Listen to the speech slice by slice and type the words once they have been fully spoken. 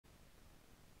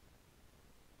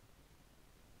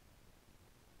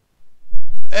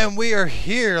And we are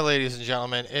here, ladies and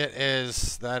gentlemen.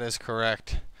 That is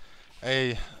correct,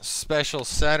 a special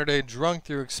Saturday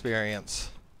Drunkthrough experience.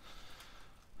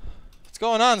 What's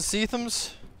going on,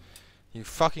 Seathams? You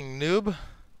fucking noob.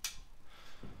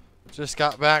 Just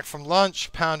got back from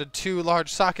lunch, pounded 2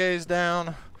 large sakes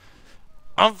down.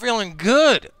 I'm feeling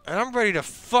good, and I'm ready to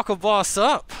fuck a boss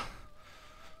up.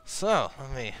 So,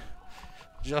 let me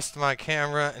adjust my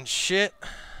camera and shit.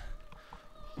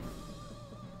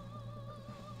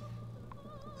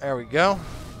 There we go.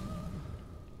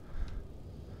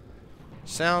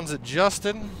 Sounds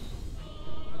adjusted. And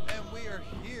we are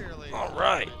here, ladies. All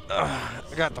right. I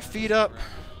got the feet up.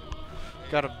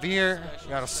 Got a beer.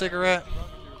 Got a cigarette.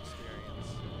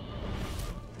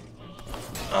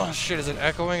 Oh shit, is it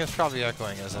echoing? It's probably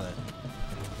echoing, isn't it?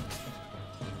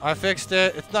 I fixed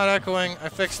it. It's not echoing. I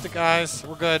fixed it, guys.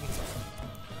 We're good.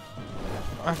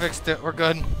 I fixed it. We're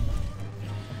good.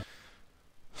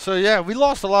 So yeah, we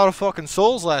lost a lot of fucking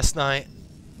souls last night,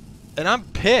 and I'm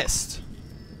pissed.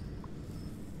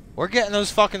 We're getting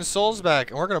those fucking souls back,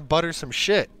 and we're gonna butter some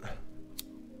shit.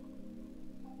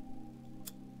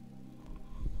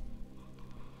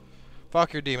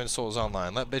 Fuck your demon souls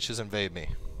online. Let bitches invade me.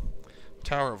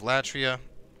 Tower of Latria.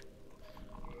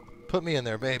 Put me in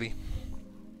there, baby.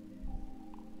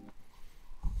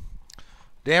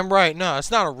 Damn right. No, it's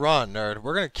not a run, nerd.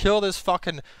 We're gonna kill this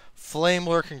fucking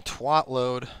flame-lurking twat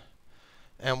load,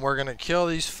 and we're gonna kill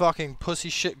these fucking pussy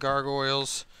shit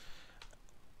gargoyles,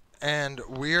 and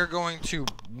we're going to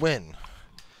win.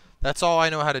 That's all I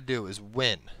know how to do, is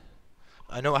win.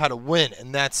 I know how to win,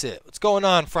 and that's it. What's going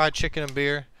on, fried chicken and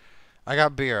beer? I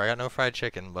got beer. I got no fried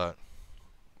chicken, but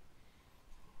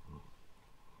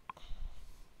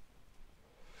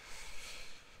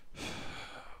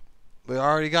we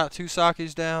already got 2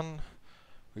 sakes down.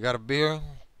 We got a beer.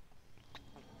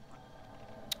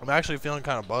 I'm actually feeling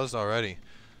kind of buzzed already.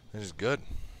 This is good.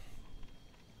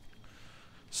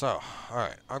 So,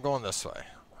 alright, I'm going this way.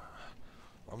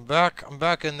 I'm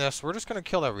back in this. We're just gonna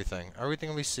kill everything.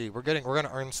 Everything we see. We're gonna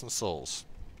earn some souls.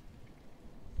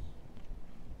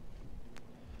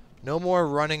 No more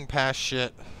running past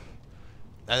shit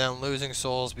and then losing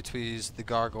souls between the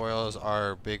gargoyles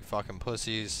are big fucking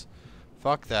pussies.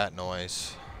 Fuck that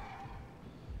noise.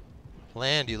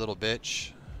 Land, you little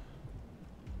bitch.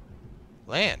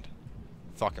 Land.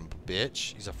 Fucking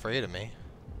bitch. He's afraid of me.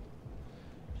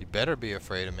 He better be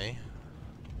afraid of me.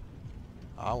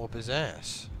 I'll whoop his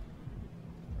ass.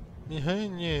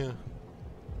 Behind you.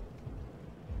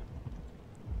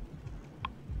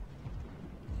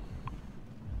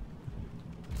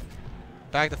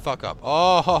 Back the fuck up.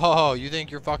 Oh, you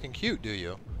think you're fucking cute, do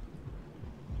you?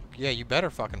 Yeah, you better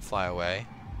fucking fly away.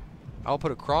 I'll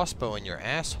put a crossbow in your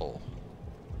asshole.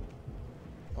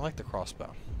 I like the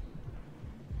crossbow.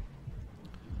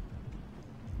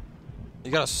 You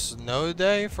got a snow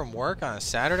day from work on a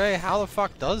Saturday? How the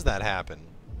fuck does that happen?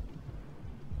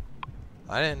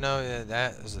 I didn't know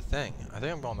that is a thing. I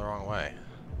think I'm going the wrong way.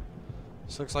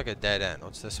 This looks like a dead end.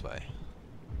 What's this way?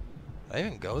 Did I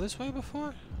even go this way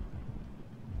before?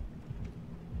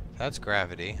 That's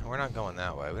gravity. We're not going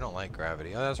that way. We don't like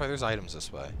gravity. Oh, that's right. There's items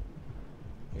this way.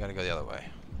 We gotta go the other way.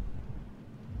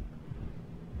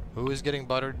 Who is getting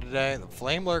buttered today? The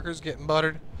Flamelurker's getting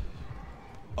buttered.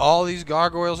 All these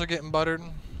gargoyles are getting buttered.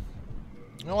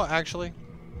 You know what, actually?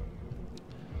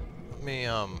 Let me,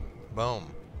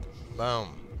 boom.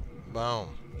 Boom. Boom.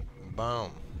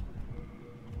 Boom.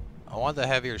 I want the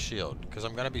heavier shield, because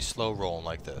I'm gonna be slow rolling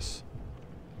like this.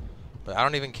 But I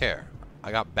don't even care.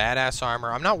 I got badass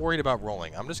armor. I'm not worried about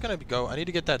rolling. I'm just gonna go. I need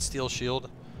to get that steel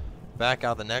shield back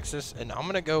out of the Nexus, and I'm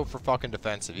gonna go for fucking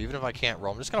defensive. Even if I can't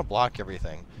roll, I'm just gonna block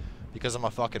everything because I'm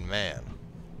a fucking man.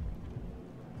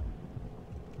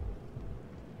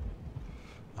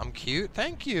 I'm cute?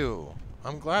 Thank you.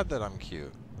 I'm glad that I'm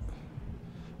cute.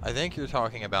 I think you're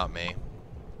talking about me.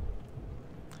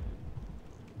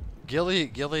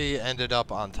 Gilly ended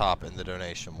up on top in the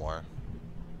donation war.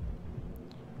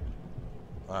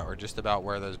 Alright, we're just about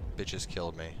where those bitches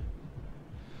killed me.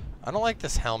 I don't like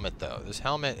this helmet, though. This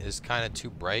helmet is kind of too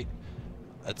bright.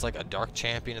 It's like a dark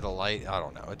champion of the light. I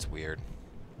don't know. It's weird.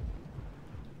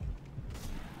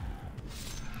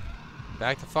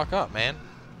 Back the fuck up, man.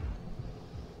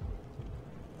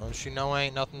 Don't you know I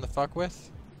ain't nothing to fuck with?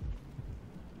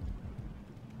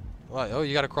 What? Oh,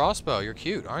 you got a crossbow. You're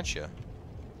cute, aren't you?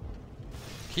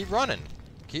 Keep running.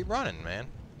 Keep running, man.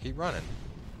 Keep running.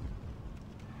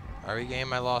 I regained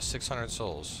my lost 600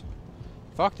 souls.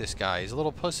 Fuck this guy. He's a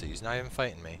little pussy. He's not even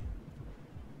fighting me.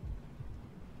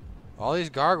 All these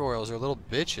gargoyles are little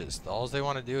bitches. All they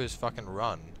want to do is fucking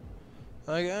run.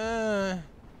 Like,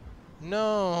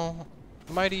 no.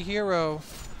 Mighty hero.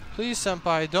 Please,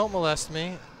 senpai, don't molest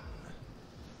me.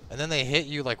 And then they hit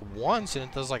you like once and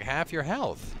it does like half your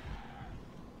health.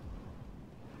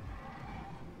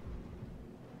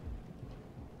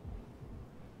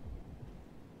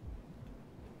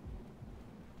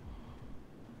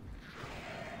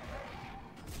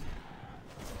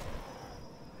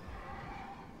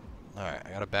 Alright, I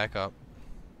gotta back up.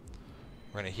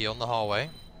 We're gonna heal in the hallway.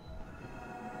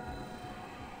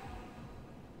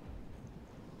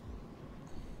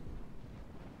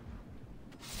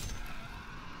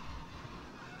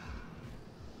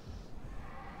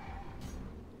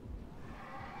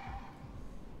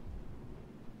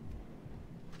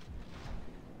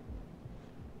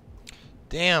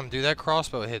 Damn, dude, that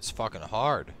crossbow hits fucking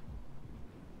hard.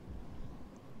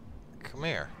 Come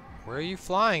here. Where are you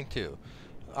flying to?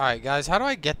 Alright, guys, how do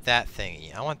I get that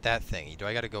thingy? I want that thingy. Do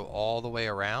I gotta go all the way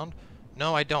around?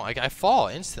 No, I don't. I fall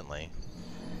instantly.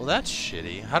 Well, that's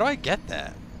shitty. How do I get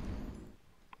that?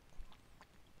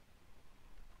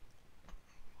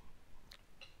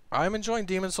 I'm enjoying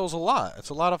Demon's Souls a lot.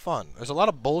 It's a lot of fun. There's a lot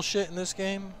of bullshit in this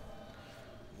game,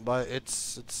 but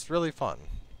it's really fun.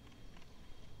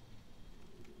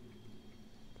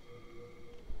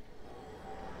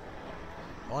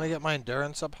 I want to get my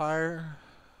endurance up higher.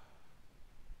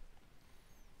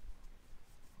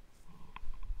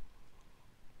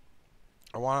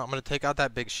 I'm gonna take out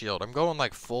that big shield. I'm going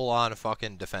like full on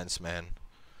fucking defense, man.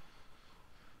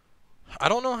 I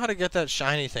don't know how to get that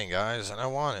shiny thing, guys, and I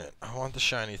want it. I want the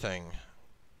shiny thing.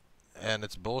 And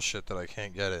it's bullshit that I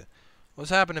can't get it. What's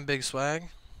happening, Big Swag?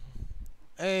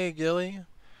 Hey, Gilly.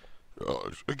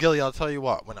 Gilly, I'll tell you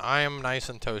what. When I am nice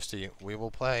and toasty, we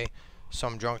will play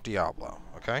some Drunk Diablo,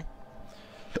 okay?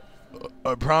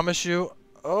 I promise you.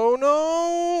 Oh,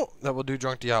 no! That we'll do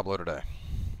Drunk Diablo today.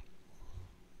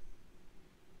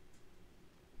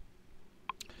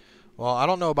 Well, I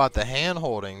don't know about the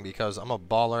hand-holding because I'm a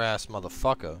baller-ass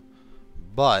motherfucker,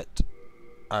 but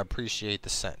I appreciate the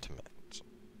sentiment.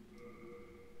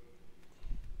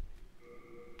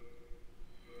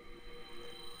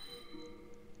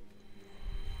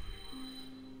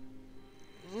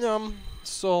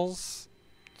 Souls.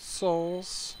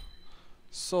 Souls.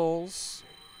 Souls.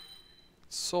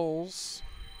 Souls.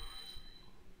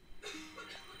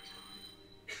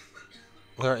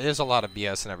 There is a lot of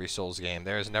BS in every Souls game.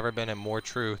 There has never been a more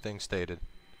true thing stated.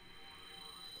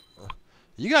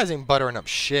 You guys ain't buttering up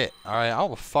shit. Alright,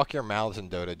 I'll fuck your mouths in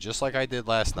Dota just like I did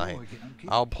last night.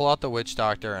 I'll pull out the Witch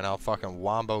Doctor and I'll fucking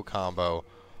wombo combo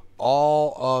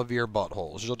all of your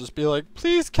buttholes. You'll just be like,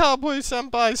 please, Cowboy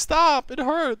Senpai, stop. It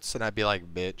hurts. And I'd be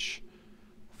like, bitch,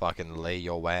 fucking lay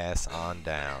your ass on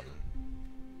down.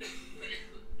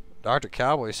 Dr.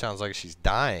 Cowboy sounds like she's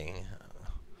dying.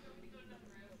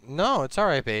 No, it's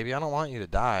alright, baby. I don't want you to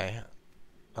die.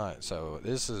 Alright, so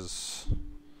this is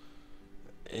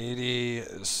 80.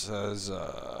 It says,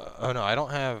 oh no, I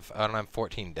don't have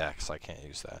 14 decks. I can't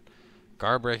use that.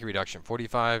 Guard break reduction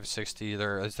 45, 60.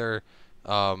 Is there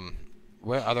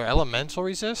where are there elemental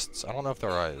resists? I don't know if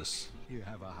there is. You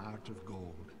have a heart of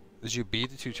gold. Did you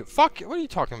beat the tutorial? Fuck! What are you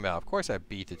talking about? Of course I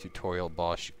beat the tutorial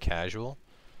boss, you casual.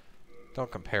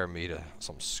 Don't compare me to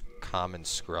some common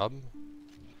scrub.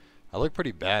 I look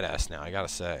pretty badass now, I gotta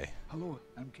say. Hello,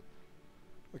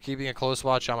 We're keeping a close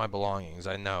watch on my belongings.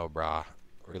 I know, brah.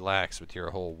 Relax with your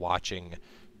whole watching,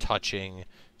 touching,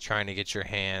 trying to get your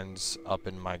hands up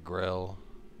in my grill.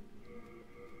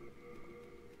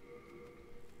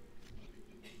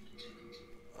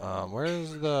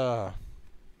 Where's the...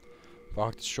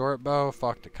 Fuck the short bow,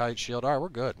 fuck the kite shield. Alright, we're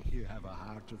good. You have a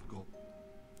heart of gold.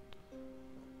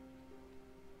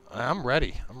 I'm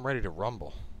ready. I'm ready to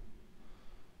rumble.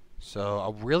 So,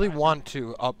 I really want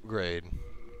to upgrade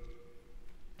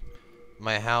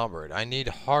my halberd. I need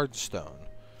hardstone.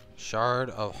 Shard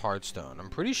of hardstone. I'm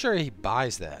pretty sure he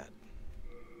buys that.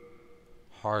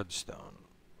 Hardstone.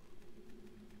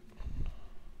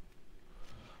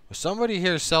 Somebody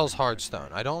here sells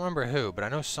hardstone. I don't remember who, but I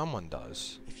know someone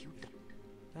does.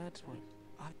 That's what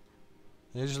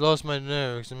I just lost my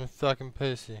nerves. I'm a fucking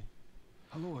pussy.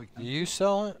 Hello, Do you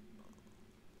sell it?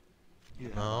 you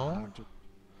have a No. heart of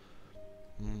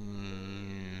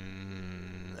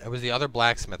It was the other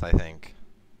blacksmith, I think.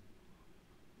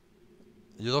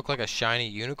 You look like a shiny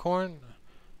unicorn?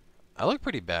 I look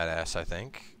pretty badass, I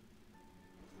think.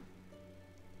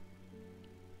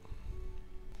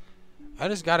 I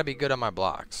just gotta be good at my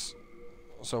blocks.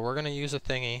 So we're gonna use a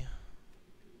thingy.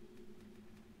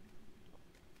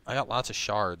 I got lots of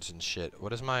shards and shit.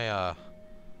 What is my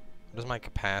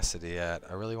capacity at?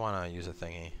 I really wanna use a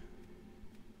thingy.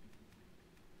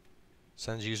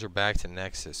 Sends user back to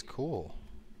Nexus. Cool.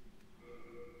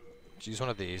 Let's use one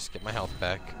of these. Get my health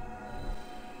back.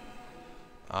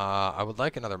 I would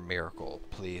like another miracle,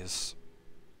 please.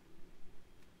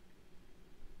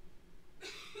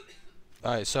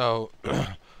 Alright, so...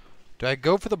 do I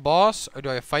go for the boss, or do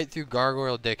I fight through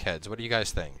gargoyle dickheads? What do you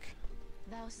guys think?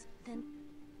 Thou's then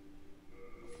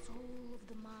soul of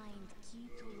the mind, key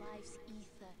to life's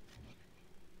ether.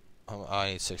 I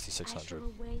need I 6600. shall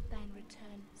await thine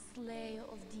return, slayer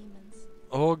of demons.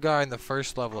 Old guy in the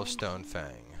first level of Stone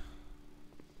Fang.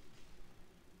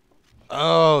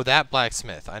 Oh, that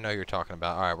blacksmith. I know who you're talking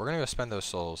about. Alright, we're gonna go spend those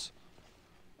souls.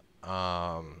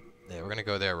 Yeah, we're gonna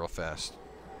go there real fast.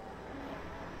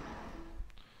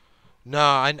 No,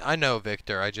 I know,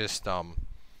 Victor. I just,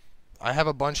 I have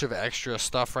a bunch of extra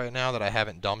stuff right now that I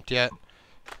haven't dumped yet.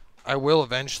 I will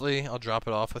eventually. I'll drop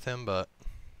it off with him, but...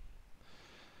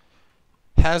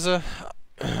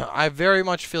 I very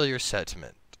much feel your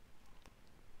sentiment.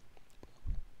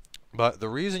 But the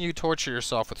reason you torture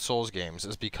yourself with Souls games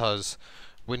is because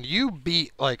when you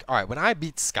beat, like, alright, when I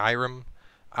beat Skyrim,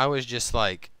 I was just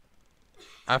like,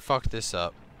 I fucked this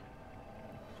up.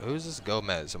 Who's this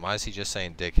Gomez, and why is he just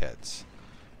saying dickheads?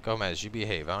 Gomez, you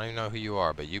behave. I don't even know who you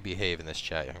are, but you behave in this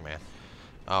chat, young man.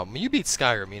 When you beat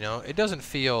Skyrim, you know, it doesn't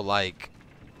feel like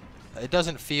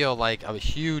a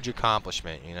huge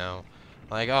accomplishment, you know?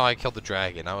 Like, oh, I killed the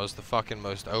dragon. I was the fucking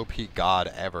most OP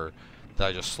god ever that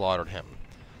I just slaughtered him.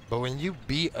 But when you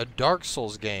beat a Dark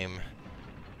Souls game,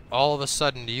 all of a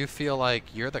sudden, do you feel like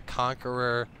you're the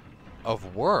conqueror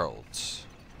of worlds?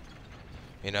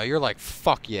 You know, you're like,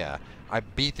 fuck yeah. I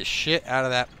beat the shit out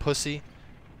of that pussy.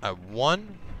 I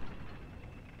won.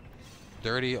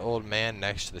 Dirty old man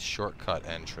next to the shortcut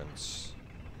entrance.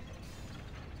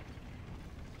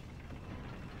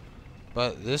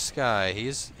 But this guy,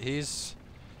 he's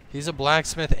a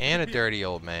blacksmith and a dirty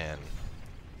old man.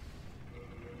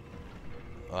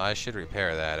 Well, I should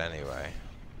repair that anyway.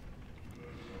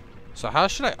 So how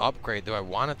should I upgrade? Do I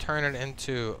want to turn it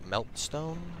into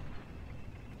meltstone?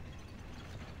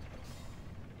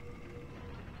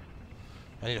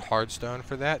 I need hardstone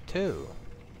for that too.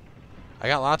 I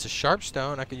got lots of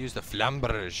sharpstone. I could use the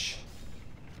flamberge.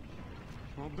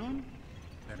 Well done.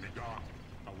 Let me go.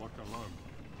 I work alone.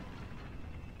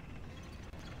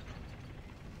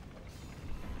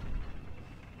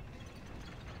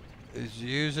 Is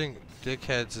using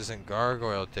dickheads isn't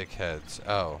gargoyle dickheads.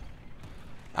 Oh.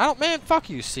 I don't, man,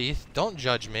 fuck you, Seath. Don't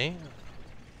judge me.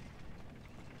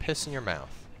 Piss in your mouth.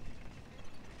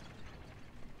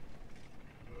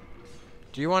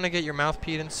 Do you want to get your mouth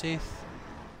peed in, Seath?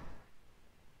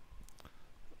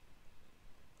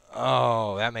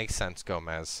 Oh, that makes sense,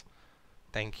 Gomez.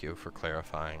 Thank you for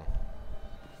clarifying.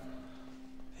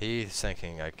 He's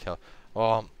thinking I kill.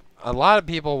 Well, a lot of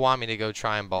people want me to go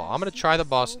try and ball. I'm gonna try the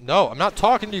boss. No, I'm not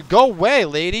talking to you. Go away,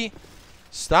 lady.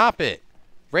 Stop it.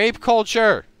 Rape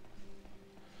culture.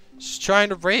 She's trying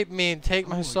to rape me and take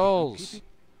my souls.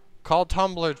 Call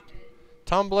Tumblr.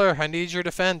 Tumblr, I need your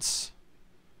defense.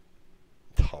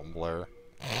 Tumblr.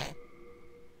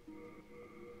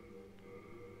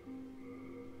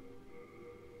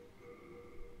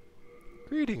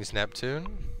 Greetings, Neptune.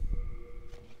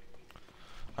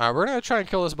 Alright, we're gonna try and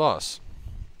kill this boss.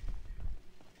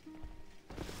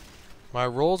 My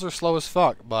rolls are slow as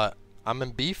fuck, but I'm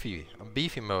in beefy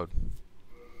mode.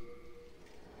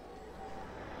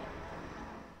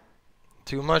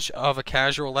 Too much of a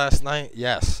casual last night?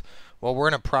 Yes. Well, we're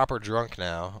in a proper drunk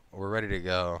now. We're ready to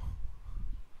go.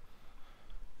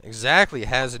 Exactly.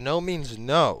 Has no means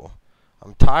no.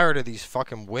 I'm tired of these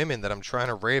fucking women that I'm trying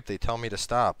to rape. They tell me to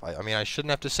stop. I mean, I shouldn't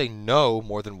have to say no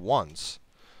more than once.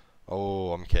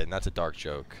 Oh, I'm kidding. That's a dark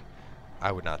joke.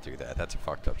 I would not do that. That's a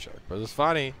fucked up joke. But it's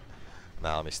funny.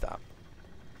 Nah, let me stop.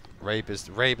 Rape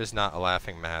is not a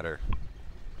laughing matter.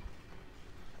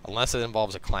 Unless it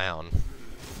involves a clown.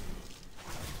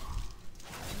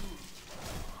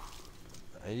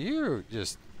 You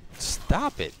just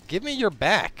stop it. Give me your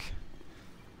back.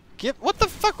 What the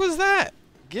fuck was that?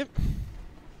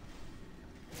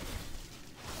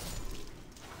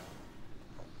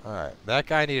 Alright, that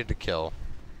guy needed to kill.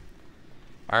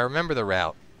 I remember the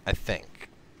route, I think.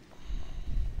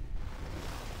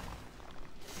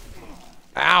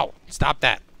 Ow! Stop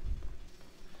that.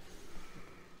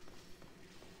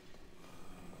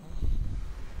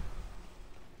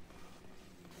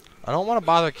 I don't want to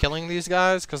bother killing these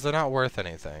guys because they're not worth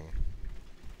anything.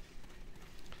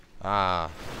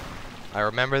 Ah. I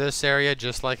remember this area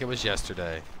just like it was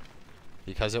yesterday.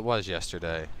 Because it was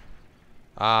yesterday.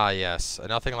 Ah, yes.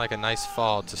 Nothing like a nice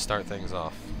fall to start things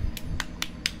off.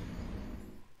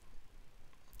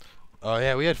 Oh,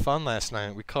 yeah, we had fun last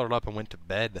night. We cuddled up and went to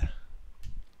bed.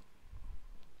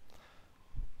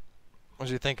 What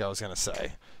did you think I was gonna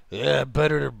say? Yeah,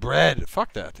 buttered or bread.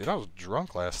 Fuck that, dude. I was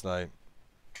drunk last night.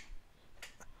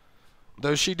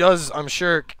 Though she does, I'm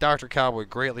sure Dr. Cowboy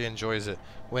greatly enjoys it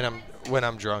when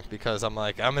I'm drunk, because I'm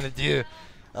like, I'm gonna do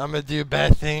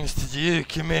bad things to you.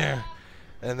 Come here.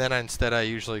 And then instead I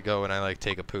usually go and I like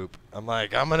take a poop. I'm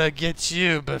like, I'm gonna get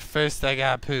you, but first I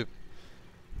gotta poop.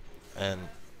 And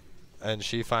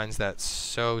she finds that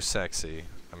so sexy,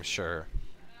 I'm sure.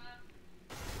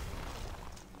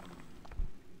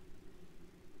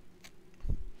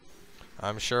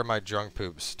 I'm sure my drunk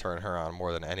poops turn her on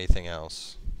more than anything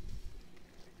else.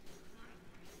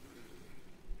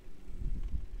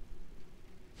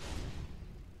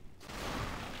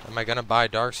 Am I gonna buy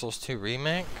Dark Souls 2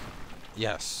 Remake?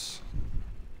 Yes.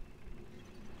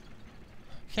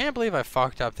 Can't believe I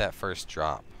fucked up that first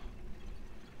drop.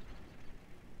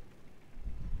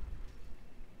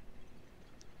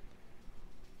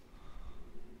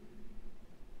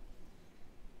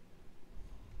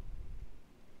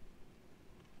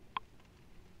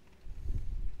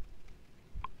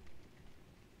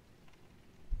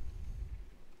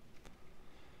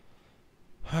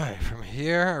 Alright, from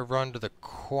here I run to the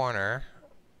corner.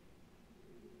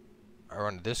 I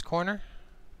run to this corner.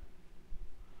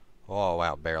 Oh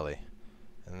wow, barely.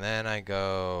 And then I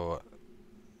go...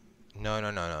 No.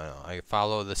 I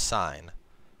follow the sign.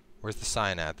 Where's the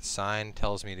sign at? The sign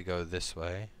tells me to go this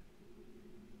way.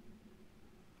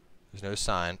 There's no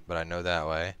sign, but I know that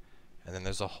way. And then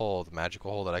there's a hole, the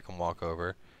magical hole that I can walk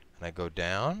over. And I go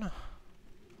down.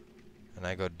 And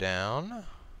I go down.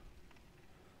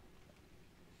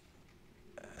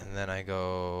 And then I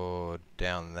go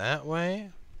down that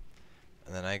way.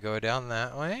 And then I go down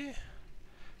that way.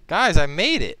 Guys, I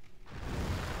made it!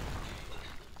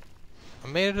 I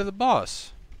made it to the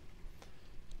boss.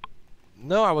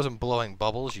 No, I wasn't blowing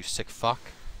bubbles, you sick fuck.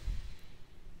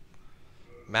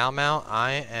 Mau,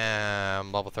 I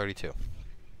am level 32.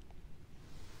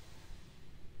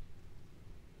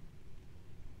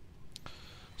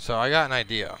 So I got an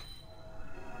idea.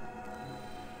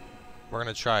 We're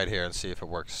gonna try it here and see if it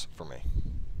works for me.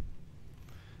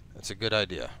 It's a good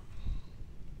idea.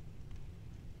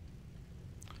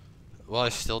 Will I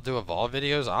still do evolve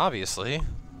videos? Obviously.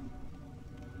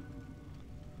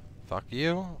 Fuck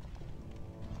you.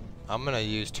 I'm gonna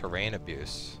use terrain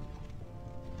abuse.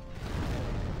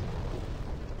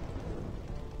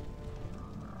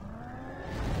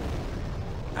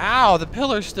 Ow! The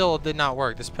pillar still did not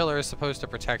work. This pillar is supposed to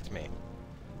protect me.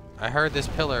 I heard this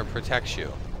pillar protects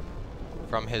you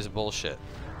from his bullshit.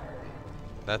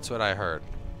 That's what I heard.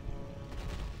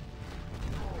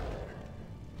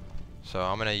 So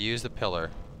I'm gonna use the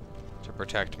pillar to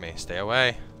protect me. Stay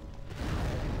away.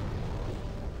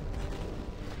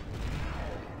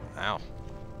 Ow.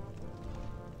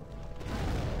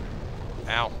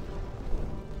 Ow.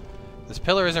 This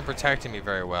pillar isn't protecting me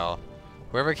very well.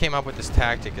 Whoever came up with this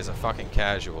tactic is a fucking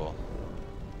casual.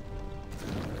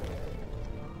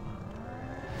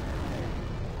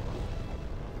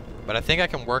 But I think I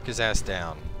can work his ass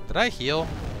down. Did I heal?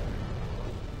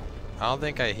 I don't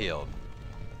think I healed.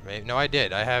 Maybe, no, I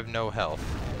did. I have no health.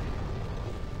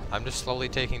 I'm just slowly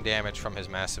taking damage from his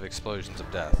massive explosions of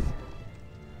death.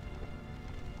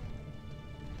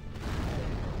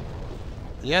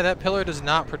 Yeah, that pillar does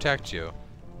not protect you.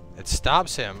 It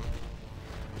stops him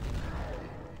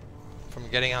from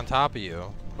getting on top of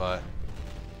you, but...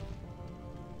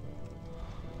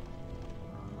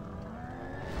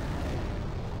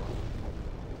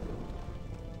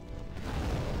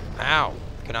 Ow!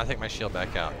 Cannot take my shield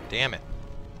back out. Damn it.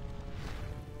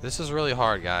 This is really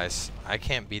hard, guys. I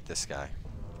can't beat this guy.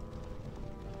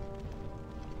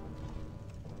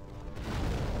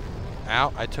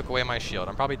 Ow, I took away my shield.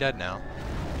 I'm probably dead now.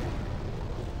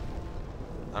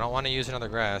 I don't want to use another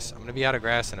grass. I'm going to be out of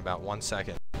grass in about 1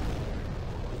 second.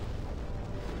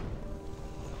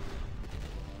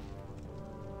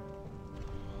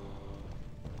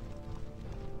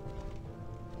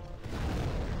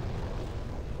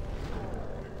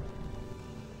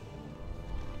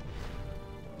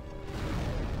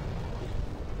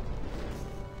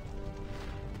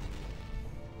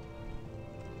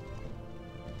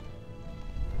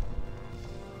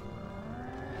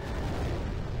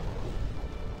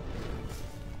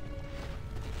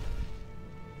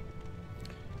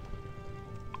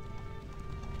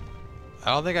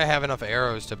 I don't think I have enough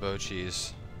arrows to bow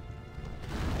cheese.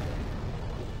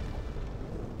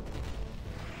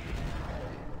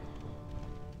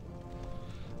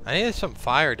 I needed some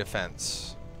fire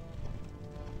defense.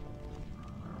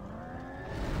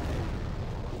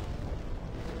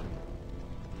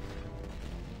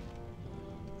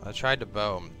 I tried to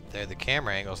bow him. The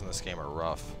camera angles in this game are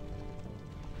rough.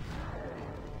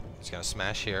 He's gonna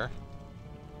smash here.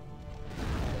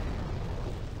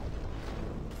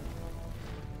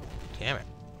 Damn it.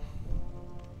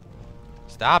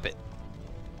 Stop it.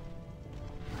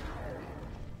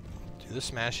 Do the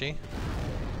smashy.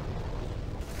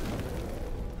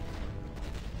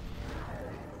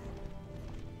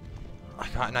 I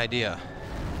got an idea.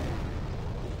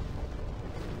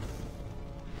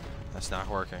 That's not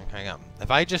working. Hang on.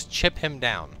 If I just chip him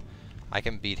down, I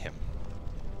can beat him.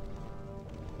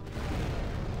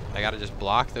 I gotta just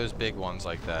block those big ones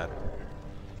like that.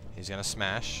 He's gonna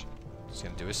smash. He's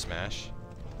gonna do his smash.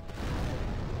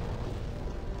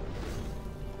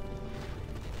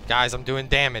 Guys, I'm doing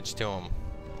damage to him.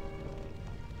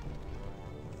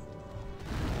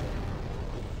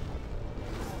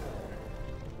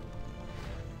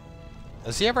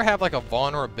 Does he ever have like a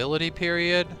vulnerability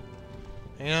period?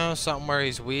 You know, something where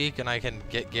he's weak and I can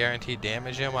get guaranteed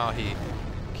damage him while he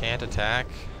can't attack?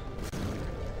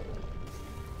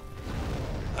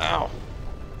 Ow.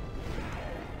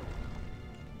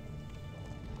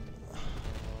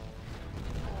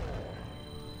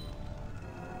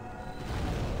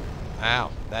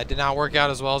 Ow. That did not work out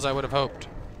as well as I would have hoped.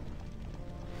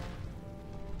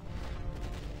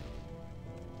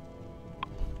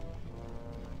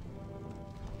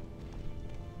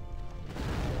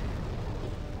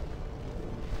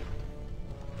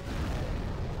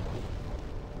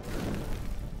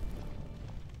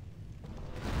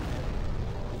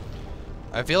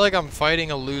 I feel like I'm fighting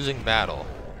a losing battle.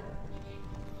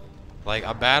 Like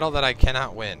a battle that I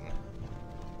cannot win.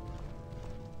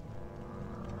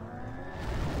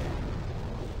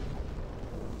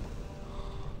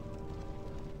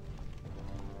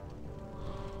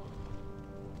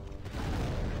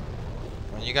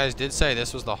 And you guys did say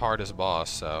this was the hardest boss,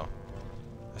 so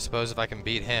I suppose if I can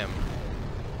beat him,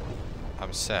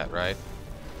 I'm set, right?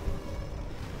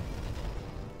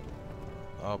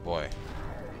 Oh boy.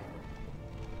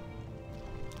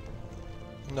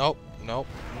 Nope, nope,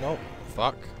 nope.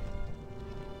 Fuck.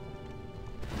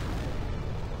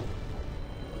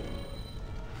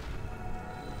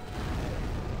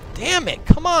 Damn it!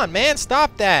 Come on, man!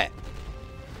 Stop that!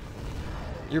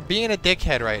 You're being a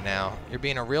dickhead right now. You're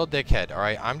being a real dickhead,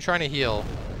 alright? I'm trying to heal,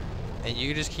 and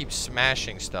you just keep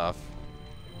smashing stuff.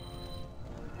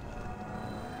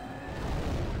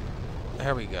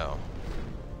 There we go.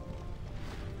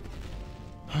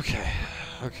 Okay.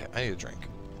 Okay, I need a drink.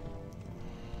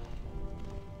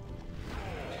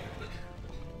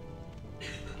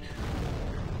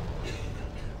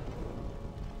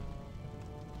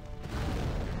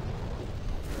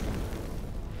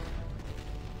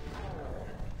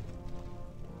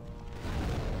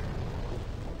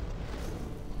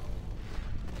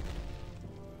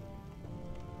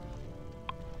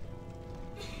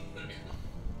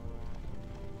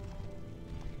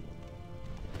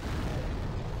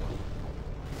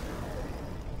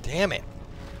 Damn it.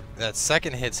 That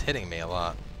second hit's hitting me a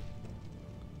lot.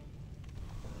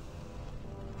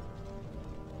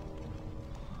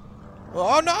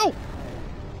 Oh no!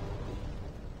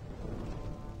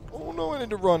 Oh no, I need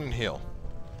to run and heal.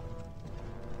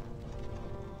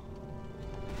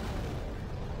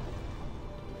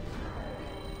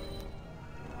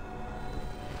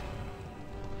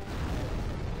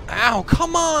 Ow,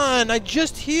 come on! I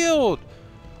just healed!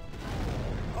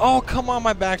 Oh, come on,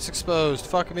 my back's exposed.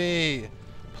 Fuck me.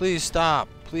 Please stop.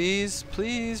 Please,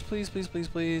 please, please, please, please,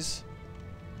 please.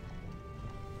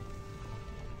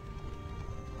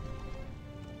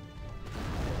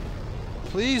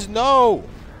 Please, no.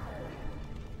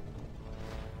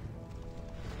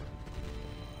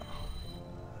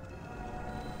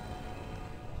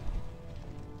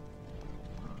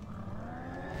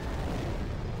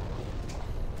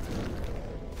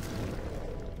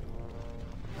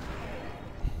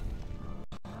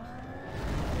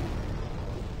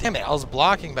 Damn it, I was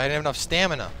blocking, but I didn't have enough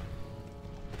stamina.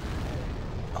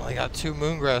 I only got 2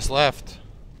 moongrass left.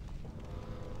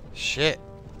 Shit.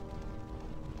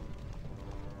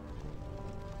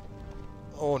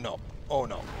 Oh no. Oh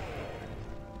no.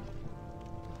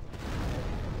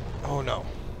 Oh no.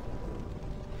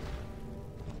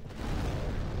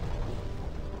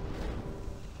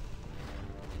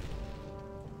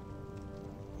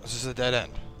 This is a dead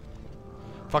end.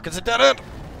 Fuck, it's a dead end!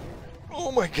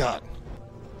 Oh my god.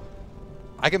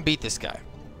 I can beat this guy.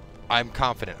 I'm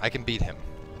confident. I can beat him.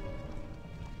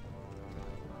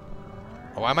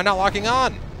 Oh, why am I not locking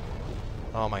on?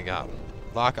 Oh my god.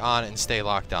 Lock on and stay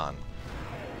locked on.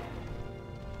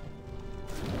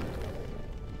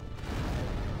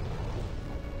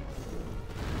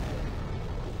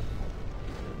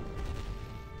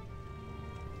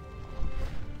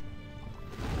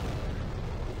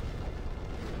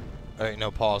 There ain't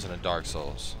no pause in a Dark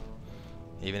Souls.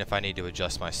 Even if I need to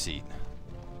adjust my seat.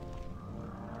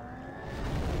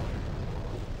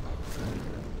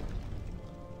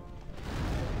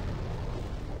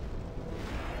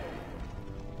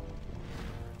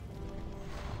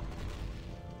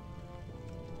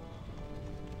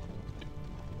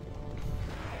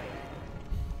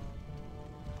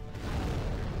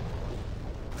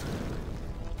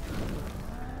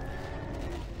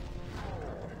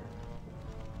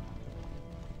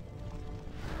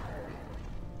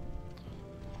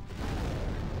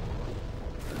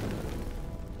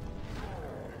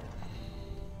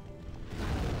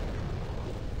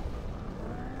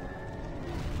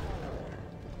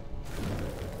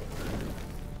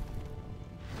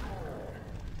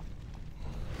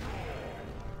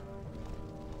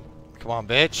 Come on,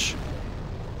 bitch.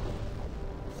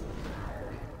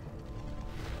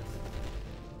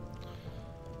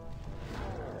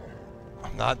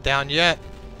 I'm not down yet.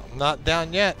 I'm not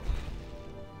down yet.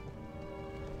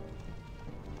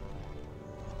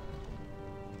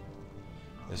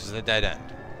 This is a dead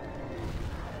end.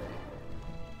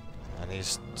 And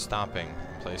he's stomping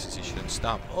in places he shouldn't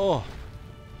stomp. Oh!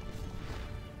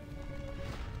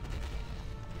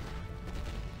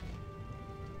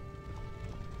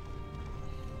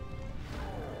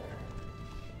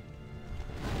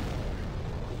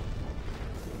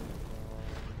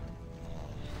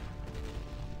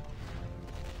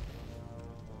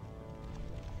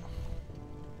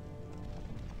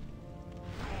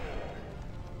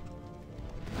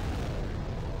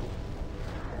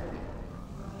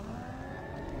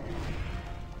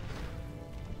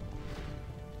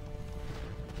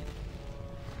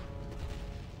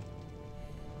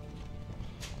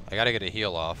 I gotta get a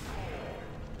heal off.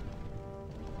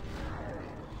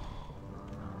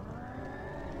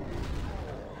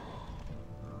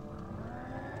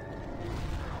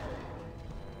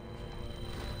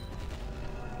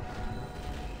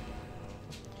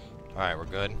 Alright, we're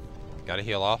good. Gotta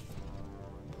heal off.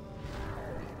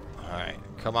 Alright,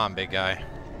 come on, big guy.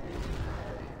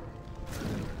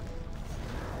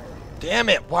 Damn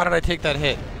it! Why did I take that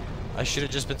hit? I should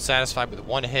have just been satisfied with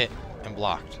one hit and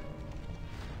blocked.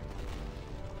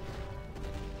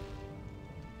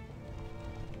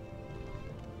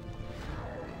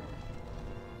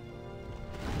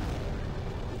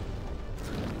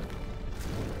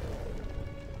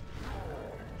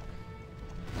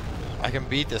 I can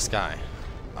beat this guy.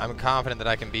 I'm confident that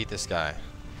I can beat this guy.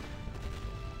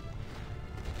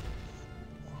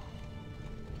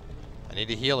 I need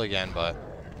to heal again, but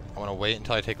I want to wait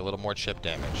until I take a little more chip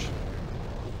damage.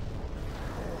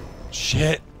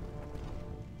 Shit!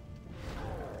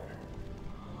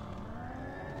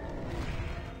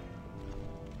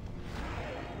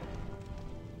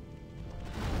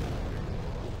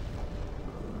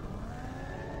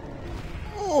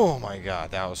 Oh my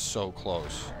god, that was so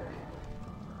close.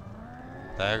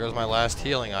 There goes my last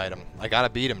healing item. I gotta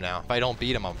beat him now. If I don't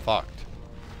beat him, I'm fucked.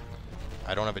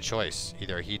 I don't have a choice.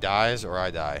 Either he dies or I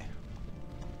die.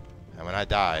 And when I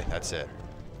die, that's it.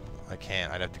 I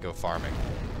can't. I'd have to go farming.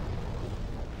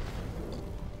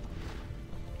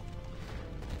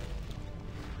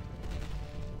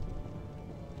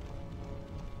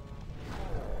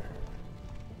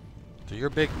 Do your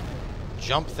big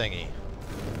jump thingy.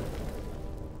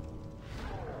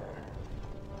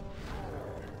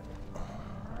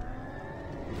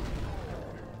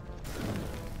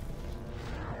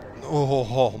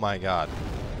 Oh my god.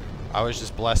 I was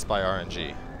just blessed by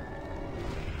RNG.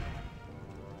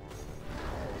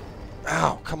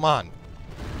 Ow, come on.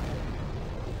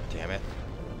 Damn it.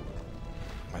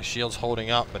 My shield's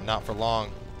holding up, but not for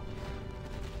long.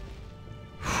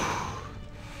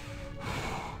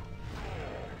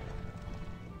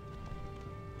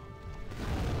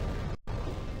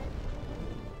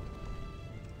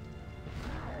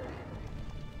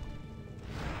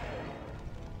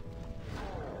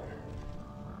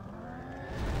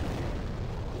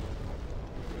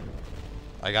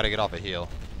 I gotta get off a heal.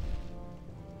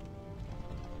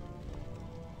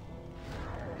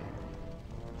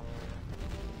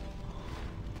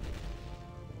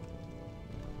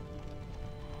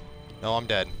 No, I'm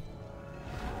dead.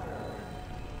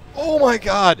 Oh my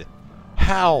god!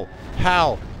 How?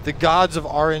 How? The gods of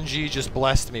RNG just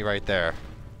blessed me right there.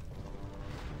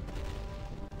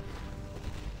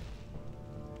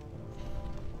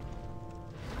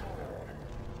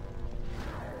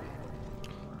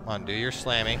 Come on, do your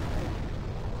slamming.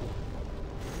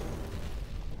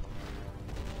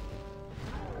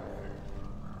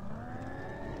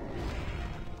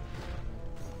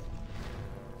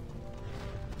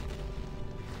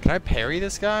 Can I parry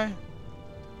this guy?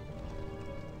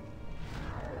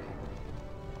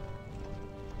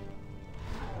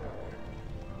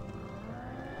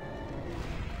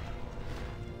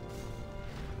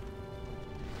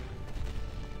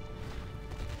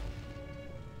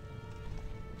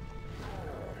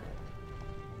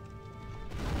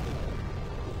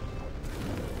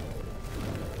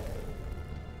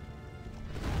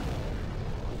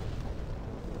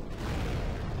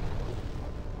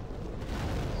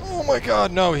 Oh my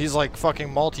god, no, he's like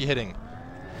fucking multi-hitting.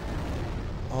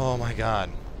 Oh my god.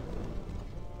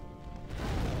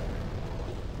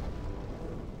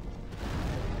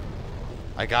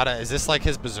 I gotta, is this like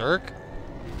his berserk?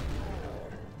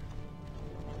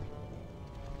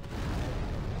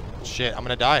 Shit, I'm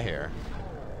gonna die here.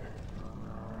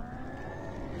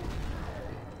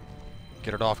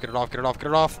 Get it off, get it off, get it off, get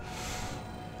it off.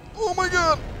 Oh my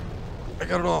god! I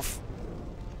got it off.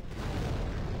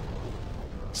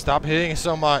 Stop hitting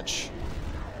so much.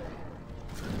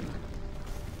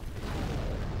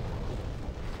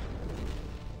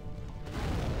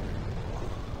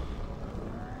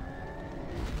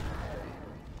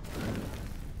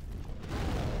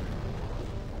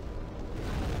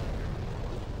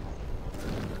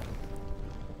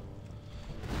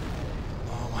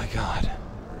 Oh my god.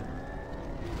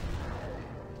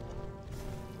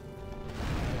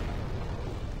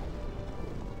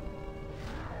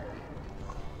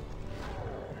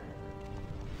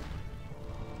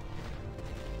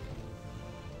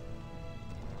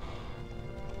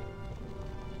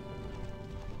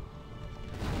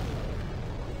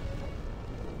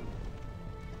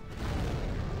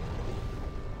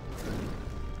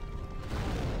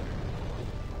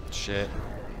 Shit.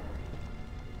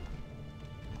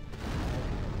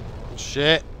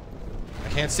 Shit. I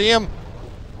can't see him.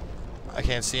 I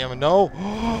can't see him. No.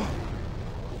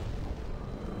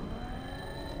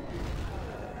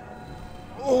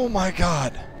 Oh my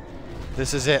god.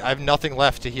 This is it. I have nothing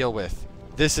left to heal with.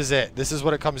 This is it. This is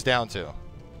what it comes down to.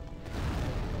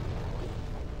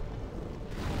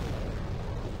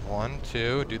 1,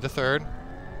 2. Do the third.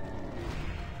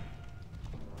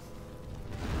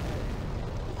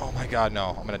 Oh my god,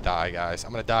 no. I'm gonna die, guys.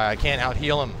 I'm gonna die. I can't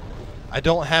out-heal him. I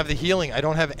don't have the healing. I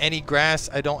don't have any grass.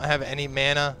 I don't have any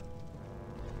mana.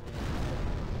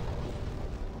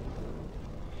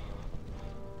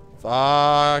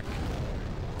 Fuck.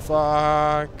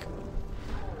 Fuck.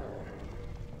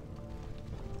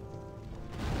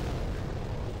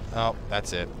 Oh,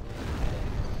 that's it.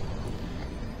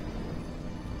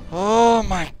 Oh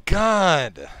my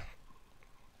god.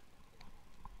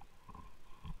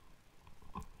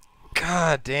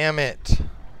 God damn it.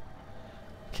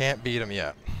 Can't beat him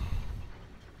yet.